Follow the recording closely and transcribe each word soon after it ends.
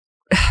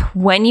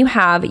when you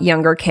have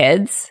younger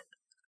kids,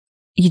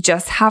 you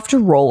just have to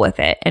roll with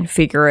it and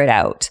figure it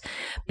out.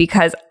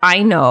 Because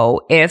I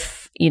know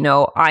if,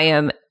 I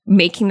am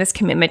making this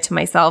commitment to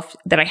myself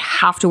that I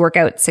have to work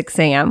out at 6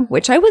 a.m.,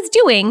 which I was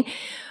doing,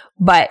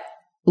 but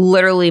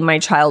literally my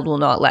child will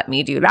not let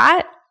me do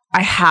that.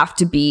 I have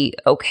to be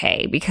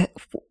okay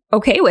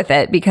with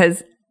it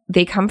because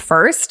they come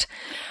first.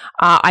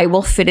 I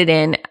will fit it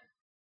in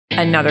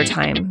another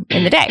time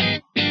in the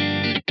day.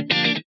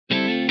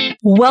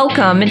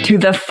 Welcome to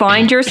the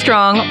Find Your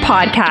Strong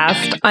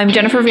podcast. I'm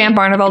Jennifer Van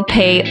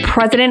Barneveld-Pay,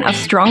 president of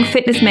Strong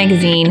Fitness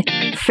Magazine,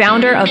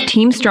 founder of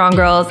Team Strong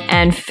Girls,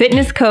 and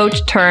fitness coach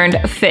turned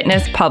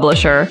fitness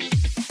publisher.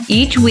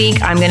 Each week,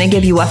 I'm going to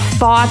give you a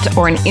thought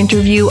or an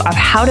interview of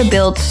how to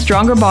build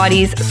stronger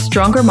bodies,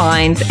 stronger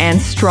minds, and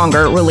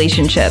stronger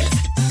relationships.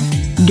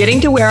 Getting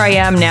to where I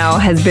am now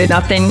has been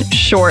nothing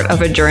short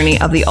of a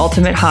journey of the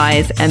ultimate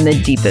highs and the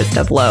deepest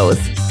of lows.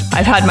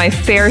 I've had my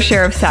fair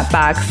share of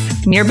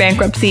setbacks, near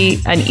bankruptcy,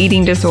 an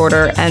eating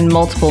disorder, and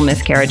multiple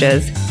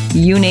miscarriages.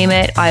 You name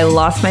it, I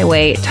lost my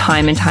way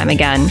time and time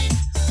again.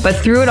 But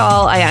through it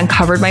all, I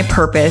uncovered my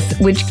purpose,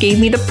 which gave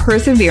me the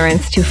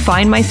perseverance to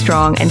find my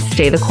strong and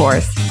stay the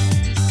course.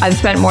 I've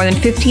spent more than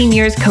 15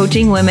 years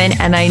coaching women,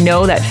 and I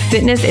know that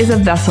fitness is a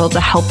vessel to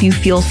help you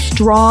feel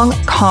strong,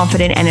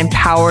 confident, and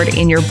empowered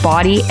in your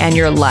body and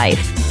your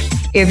life.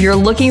 If you're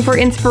looking for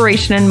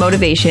inspiration and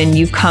motivation,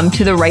 you've come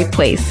to the right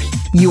place.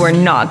 You are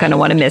not going to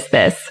want to miss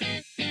this.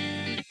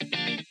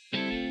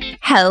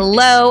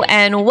 Hello,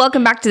 and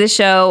welcome back to the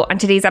show. On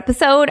today's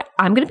episode,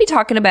 I'm going to be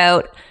talking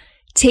about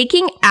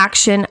taking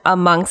action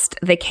amongst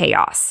the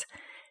chaos.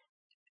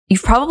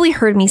 You've probably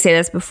heard me say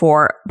this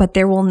before, but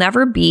there will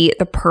never be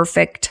the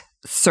perfect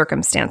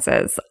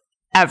circumstances,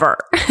 ever.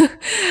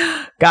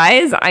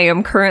 Guys, I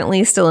am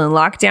currently still in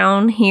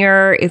lockdown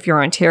here. If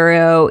you're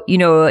Ontario, you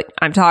know what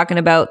I'm talking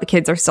about. The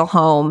kids are still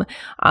home.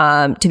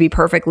 To be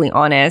perfectly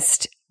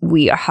honest,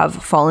 we have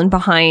fallen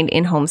behind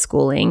in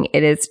homeschooling.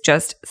 It is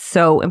just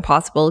so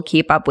impossible to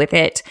keep up with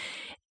it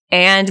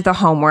and the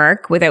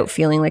homework without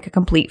feeling like a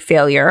complete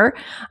failure.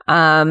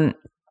 And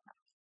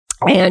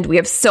we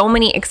have so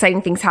many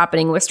exciting things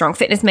happening with Strong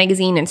Fitness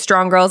Magazine and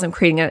Strong Girls. I'm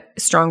creating a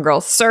Strong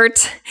Girls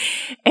cert.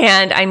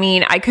 And I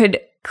mean, I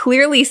could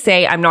clearly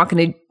say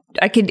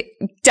I could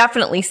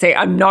definitely say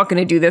I'm not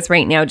going to do this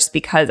right now just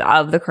because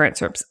of the current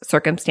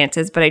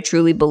circumstances. But I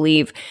truly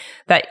believe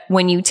that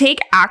when you take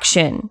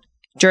action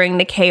during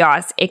the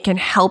chaos, it can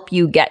help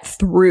you get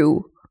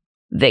through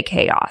the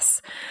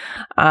chaos.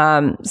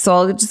 So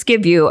I'll just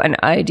give you an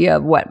idea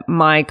of what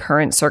my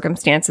current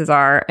circumstances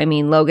are. I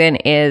mean, Logan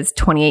is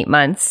 28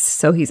 months,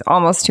 so he's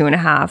almost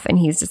 2.5, and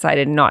he's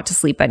decided not to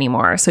sleep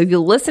anymore. So if you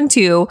listen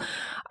to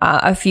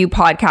a few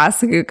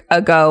podcasts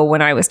ago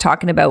when I was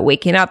talking about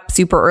waking up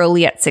super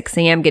early at 6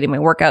 a.m., getting my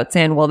workouts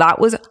in, well, that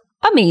was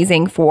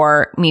amazing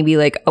for maybe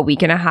like a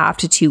week and a half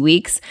to 2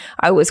 weeks.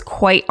 I was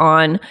quite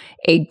on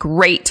a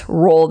great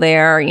roll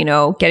there,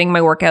 getting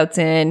my workouts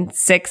in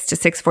 6 to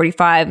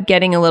 6:45,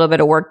 getting a little bit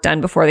of work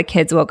done before the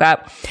kids woke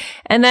up.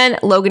 And then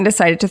Logan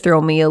decided to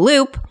throw me a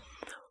loop,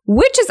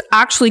 which is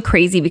actually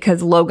crazy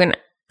because Logan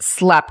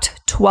slept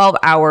 12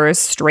 hours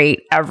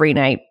straight every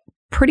night,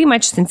 pretty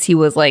much since he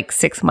was like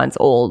 6 months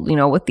old,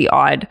 with the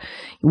odd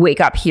wake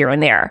up here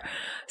and there.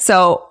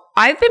 So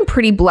I've been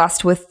pretty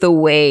blessed with the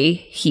way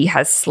he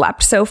has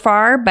slept so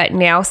far, but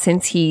now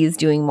since he's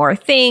doing more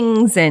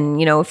things and,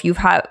 if you've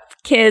had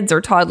kids or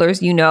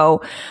toddlers,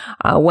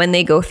 when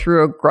they go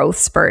through a growth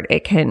spurt,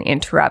 it can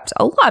interrupt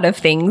a lot of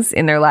things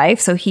in their life.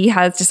 So he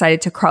has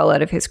decided to crawl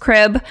out of his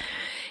crib,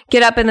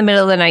 get up in the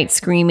middle of the night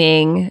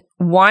screaming,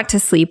 want to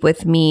sleep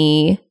with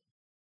me,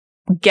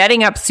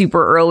 getting up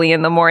super early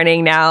in the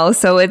morning now.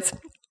 So it's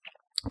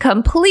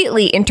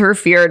completely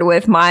interfered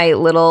with my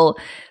little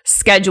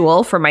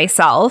schedule for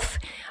myself.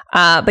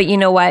 But you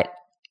know what?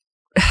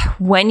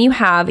 When you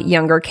have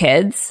younger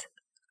kids,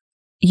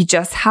 you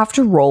just have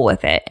to roll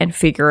with it and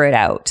figure it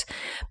out.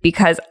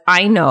 Because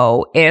I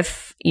know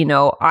if,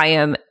 I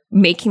am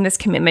making this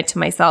commitment to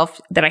myself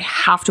that I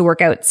have to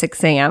work out at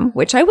 6 a.m.,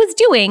 which I was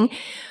doing,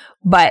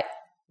 but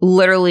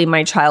literally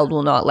my child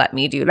will not let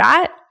me do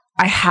that.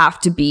 I have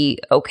to be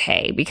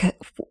okay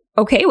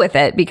with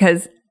it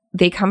because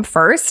they come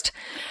first.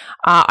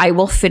 I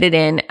will fit it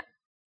in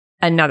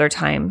another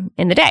time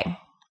in the day.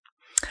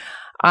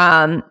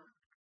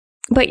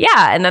 But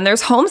yeah, and then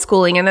there's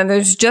homeschooling, and then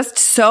there's just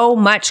so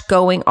much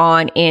going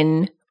on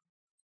in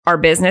our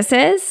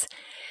businesses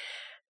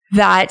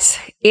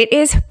that it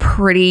is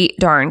pretty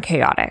darn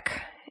chaotic.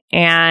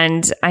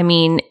 And I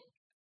mean,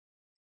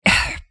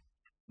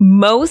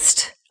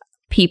 most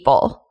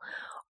people,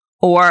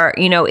 or,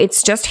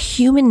 it's just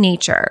human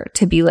nature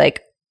to be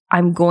like,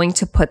 I'm going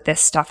to put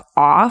this stuff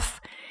off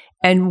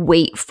and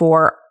wait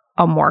for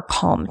a more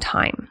calm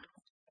time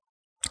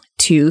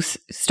to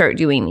start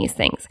doing these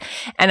things.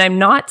 And I'm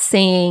not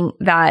saying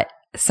that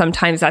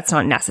sometimes that's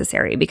not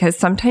necessary, because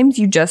sometimes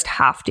you just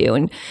have to.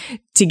 And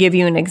to give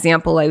you an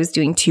example, I was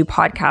doing 2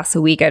 podcasts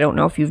a week. I don't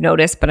know if you've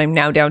noticed, but I'm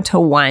now down to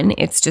 1.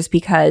 It's just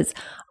because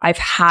I've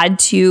had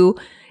to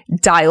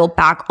dial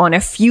back on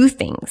a few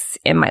things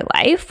in my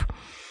life.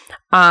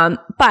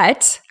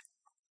 But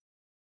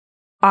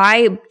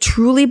I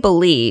truly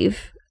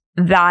believe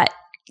that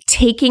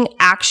taking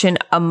action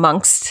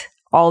amongst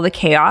all the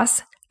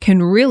chaos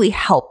can really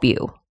help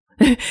you,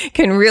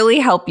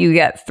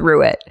 get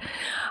through it.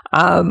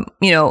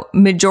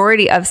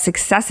 Majority of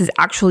success is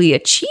actually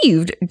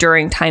achieved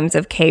during times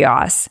of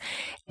chaos.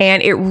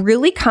 And it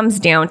really comes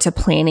down to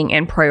planning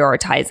and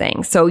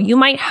prioritizing. So you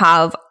might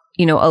have,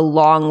 a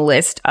long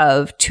list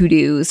of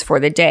to-dos for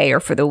the day or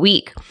for the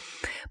week,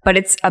 but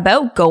it's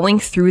about going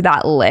through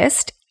that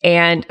list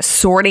and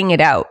sorting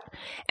it out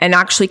and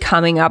actually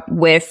coming up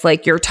with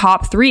like your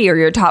top 3 or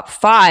your top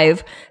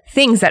 5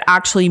 things that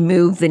actually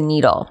move the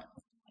needle.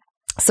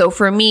 So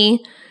for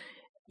me,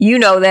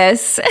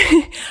 this,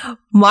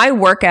 my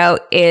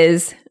workout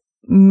is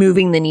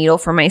moving the needle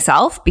for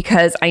myself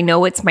because I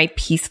know it's my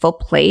peaceful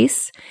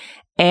place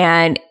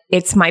and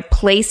it's my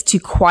place to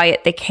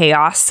quiet the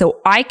chaos so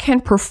I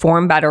can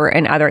perform better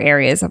in other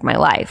areas of my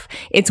life.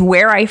 It's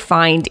where I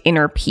find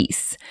inner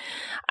peace.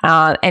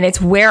 And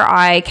it's where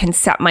I can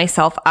set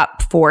myself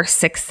up for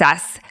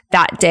success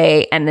that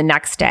day and the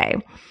next day.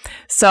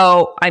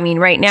 So,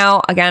 right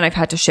now, again, I've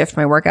had to shift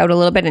my workout a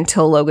little bit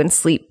until Logan's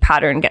sleep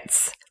pattern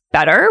gets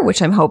better,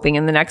 which I'm hoping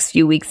in the next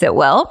few weeks it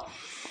will.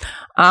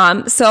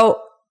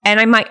 And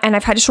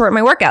I've had to shorten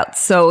my workouts.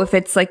 So if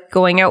it's like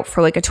going out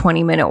for like a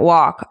 20-minute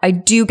walk, I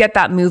do get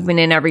that movement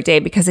in every day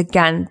because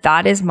again,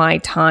 that is my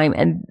time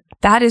and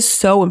that is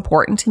so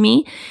important to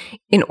me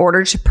in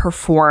order to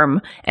perform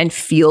and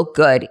feel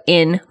good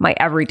in my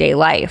everyday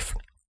life.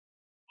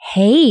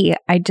 Hey,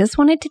 I just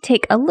wanted to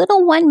take a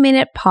little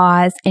 1-minute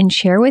pause and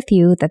share with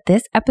you that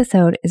this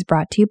episode is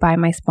brought to you by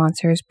my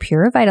sponsors,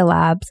 Pure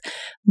Vitalabs,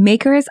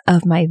 makers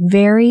of my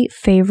very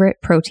favorite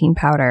protein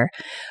powder.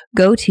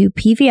 Go to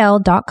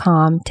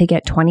pvl.com to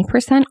get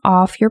 20%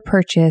 off your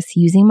purchase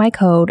using my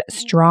code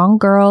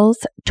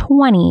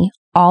STRONGGIRLS20,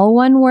 all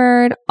one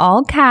word,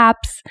 all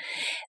caps.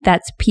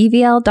 That's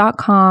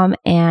pvl.com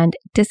and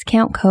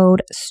discount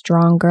code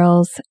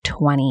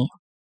STRONGGIRLS20.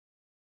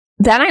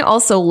 Then I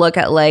also look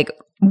at like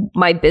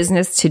my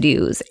business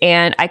to-dos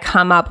and I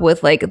come up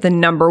with like the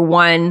number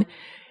one,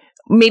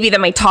 maybe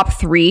my top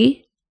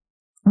 3,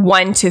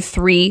 1 to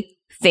 3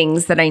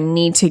 things that I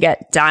need to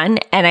get done.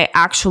 And I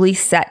actually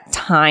set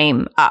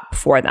time up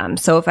for them.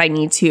 So if I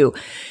need to,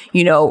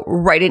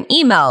 write an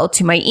email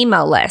to my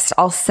email list,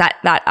 I'll set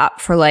that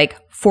up for like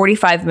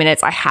 45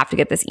 minutes. I have to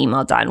get this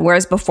email done.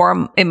 Whereas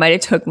before it might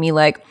have took me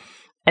like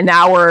an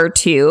hour or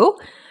 2,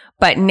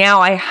 but now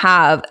I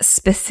have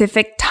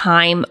specific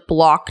time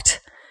blocked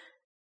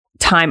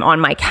time on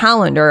my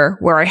calendar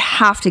where I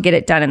have to get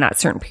it done in that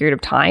certain period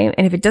of time.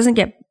 And if it doesn't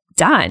get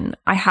done,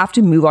 I have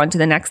to move on to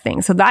the next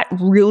thing. So that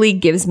really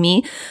gives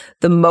me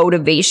the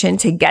motivation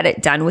to get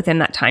it done within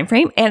that time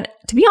frame. And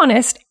to be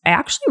honest, I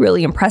actually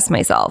really impress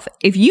myself.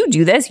 If you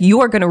do this,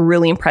 you are going to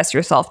really impress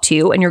yourself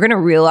too. And you're going to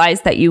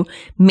realize that you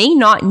may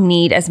not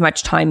need as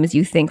much time as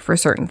you think for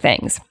certain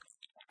things.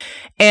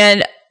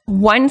 And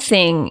one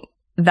thing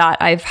that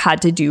I've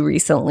had to do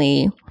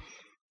recently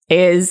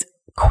is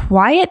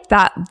quiet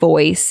that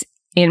voice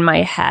in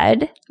my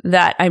head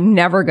that I'm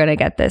never going to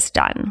get this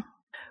done,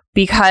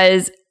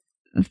 because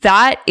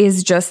that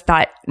is just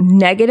that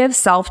negative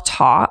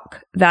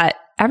self-talk that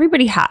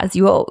everybody has.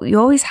 You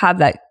always have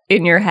that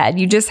in your head.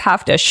 You just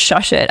have to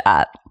shush it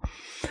up.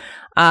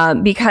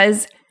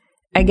 Because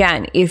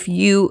again, if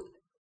you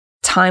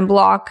time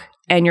block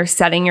and you're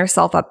setting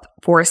yourself up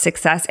for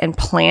success and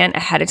plan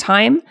ahead of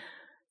time,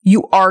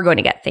 you are going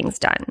to get things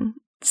done.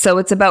 So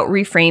it's about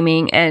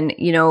reframing and,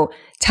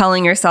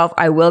 telling yourself,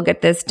 I will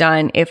get this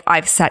done if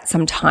I've set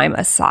some time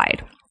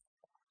aside.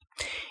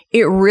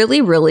 It really,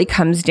 really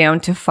comes down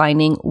to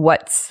finding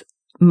what's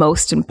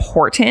most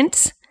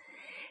important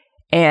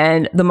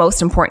and the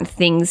most important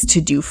things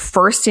to do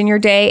first in your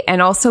day,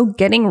 and also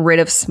getting rid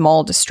of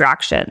small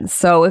distractions.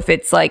 So if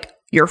it's like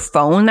your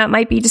phone that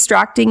might be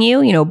distracting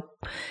you,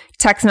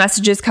 text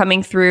messages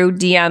coming through,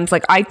 DMs,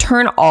 like I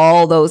turn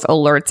all those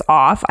alerts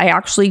off. I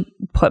actually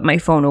put my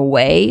phone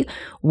away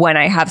when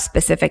I have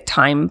specific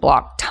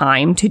block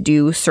time to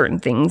do certain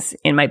things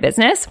in my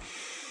business.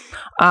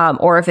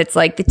 Or if it's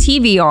like the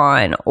TV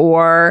on,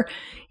 or,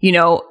 you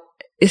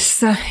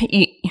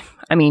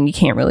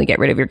can't really get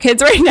rid of your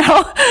kids right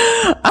now.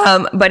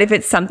 But if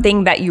it's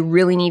something that you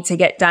really need to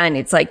get done,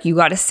 it's like you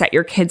got to set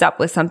your kids up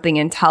with something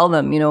and tell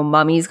them,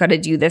 mommy's got to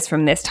do this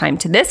from this time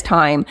to this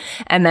time.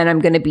 And then I'm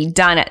going to be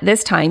done at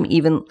this time,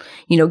 even,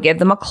 give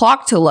them a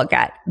clock to look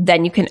at.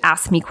 Then you can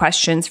ask me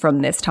questions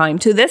from this time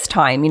to this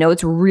time.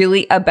 It's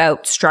really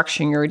about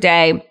structuring your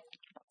day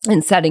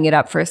and setting it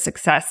up for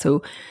success.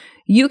 So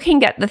you can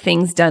get the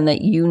things done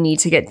that you need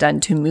to get done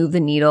to move the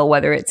needle,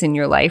 whether it's in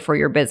your life or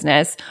your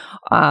business,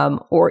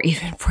 or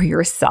even for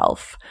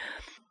yourself.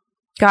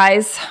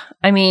 Guys,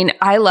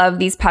 I love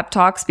these pep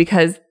talks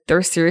because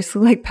they're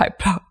seriously like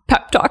pep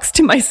talks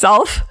to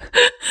myself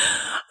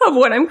of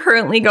what I'm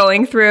currently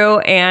going through.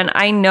 And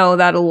I know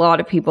that a lot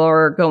of people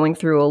are going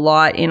through a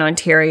lot in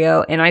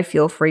Ontario, and I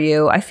feel for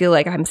you. I feel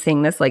like I'm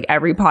saying this like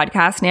every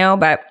podcast now,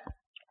 but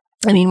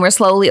I mean, we're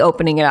slowly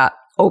opening up.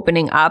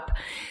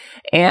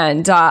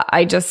 And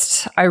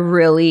I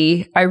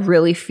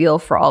really feel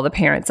for all the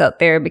parents out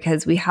there,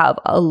 because we have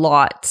a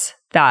lot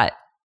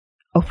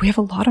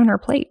on our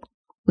plate.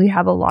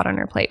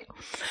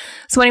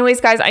 So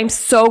anyways, guys, I'm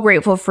so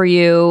grateful for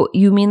you.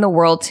 You mean the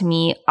world to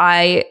me.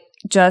 I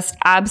just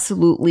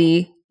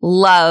absolutely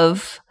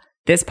love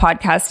this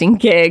podcasting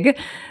gig.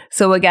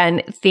 So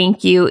again,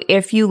 thank you.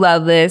 If you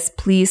love this,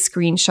 please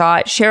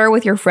screenshot, share it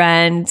with your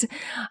friend,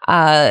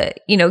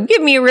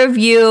 give me a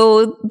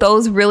review.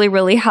 Those really,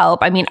 really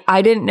help. I mean,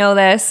 I didn't know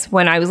this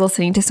when I was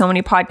listening to so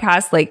many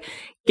podcasts, like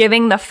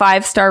giving the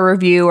 5-star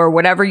review or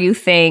whatever you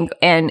think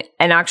and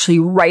actually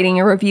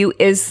writing a review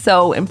is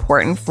so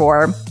important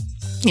for,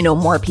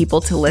 more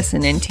people to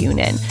listen and tune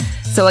in.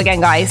 So again,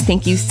 guys,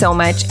 thank you so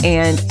much,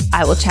 and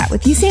I will chat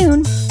with you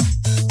soon.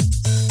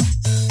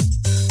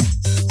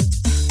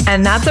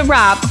 And that's a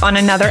wrap on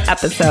another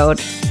episode.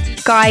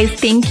 Guys,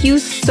 thank you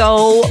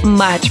so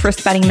much for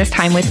spending this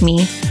time with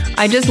me.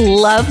 I just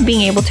love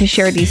being able to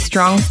share these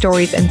strong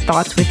stories and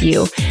thoughts with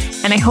you.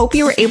 And I hope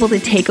you were able to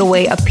take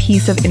away a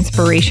piece of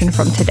inspiration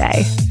from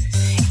today.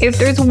 If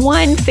there's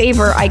one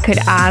favor I could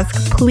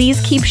ask,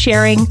 please keep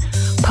sharing,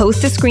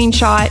 post a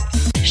screenshot,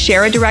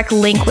 share a direct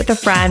link with a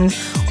friend,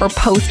 or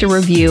post a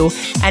review,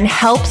 and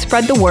help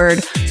spread the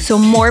word so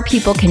more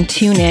people can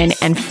tune in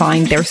and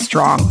find their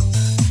strong.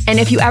 And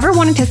if you ever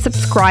wanted to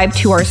subscribe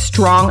to our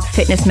Strong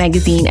Fitness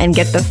magazine and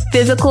get the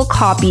physical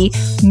copy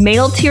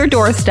mailed to your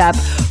doorstep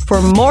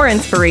for more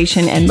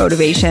inspiration and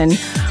motivation,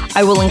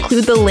 I will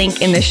include the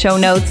link in the show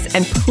notes,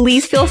 and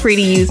please feel free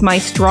to use my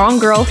Strong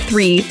Girl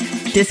 3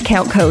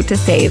 discount code to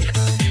save.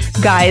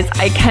 Guys,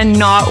 I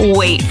cannot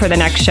wait for the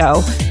next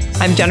show.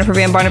 I'm Jennifer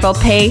Van Barneveld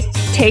Pay.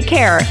 Take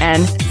care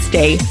and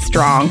stay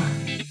strong.